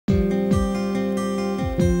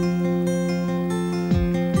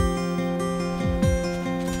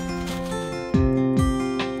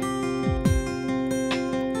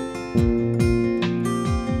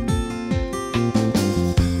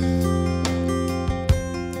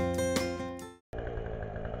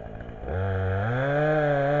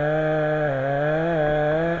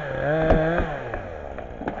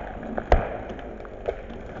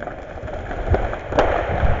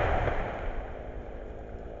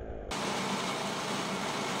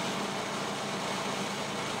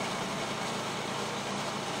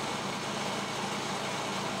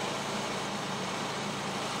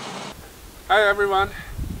Hi everyone,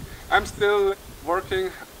 I'm still working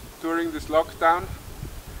during this lockdown.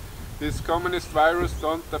 This communist virus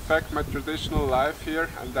don't affect my traditional life here,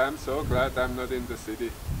 and I'm so glad I'm not in the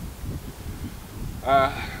city.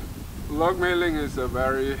 Log milling is a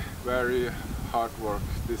very hard work.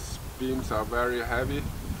 These beams are very heavy.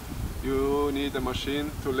 You need a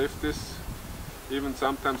machine to lift this, even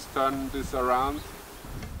sometimes turn this around.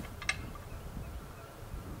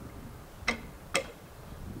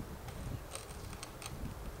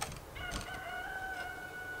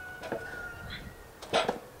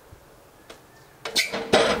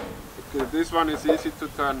 Okay, this one is easy to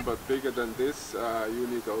turn, but bigger than this, you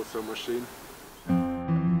need also a machine.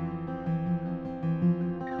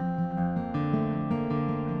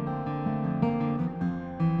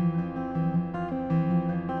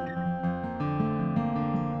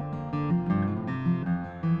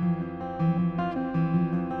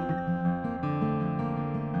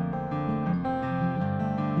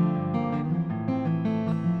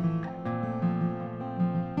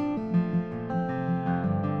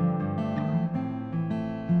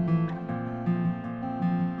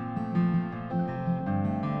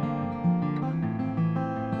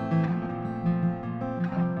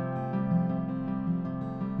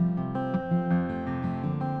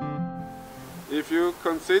 If you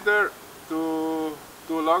consider to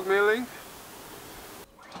do log milling,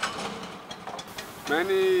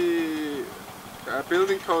 many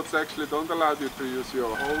building codes actually don't allow you to use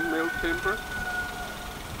your whole mill timber.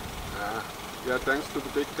 Yeah, thanks to the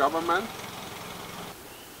big government.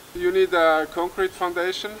 You need a concrete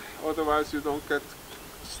foundation, otherwise you don't get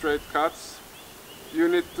straight cuts. You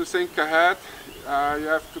need to think ahead. You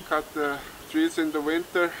have to cut the trees in the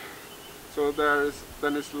winter, so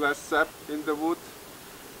then it's less sap in the wood,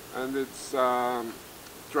 and it's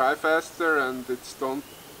dry faster, and it's don't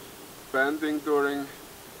bending during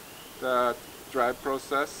the dry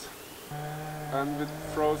process. And with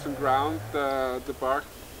frozen ground, the bark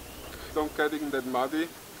don't getting that muddy,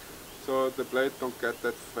 so the blade don't get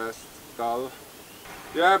that fast dull.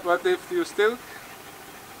 Yeah, but if you still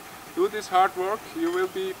do this hard work, you will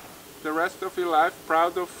be the rest of your life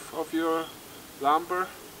proud of your lumber.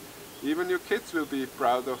 Even your kids will be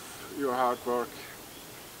proud of your hard work.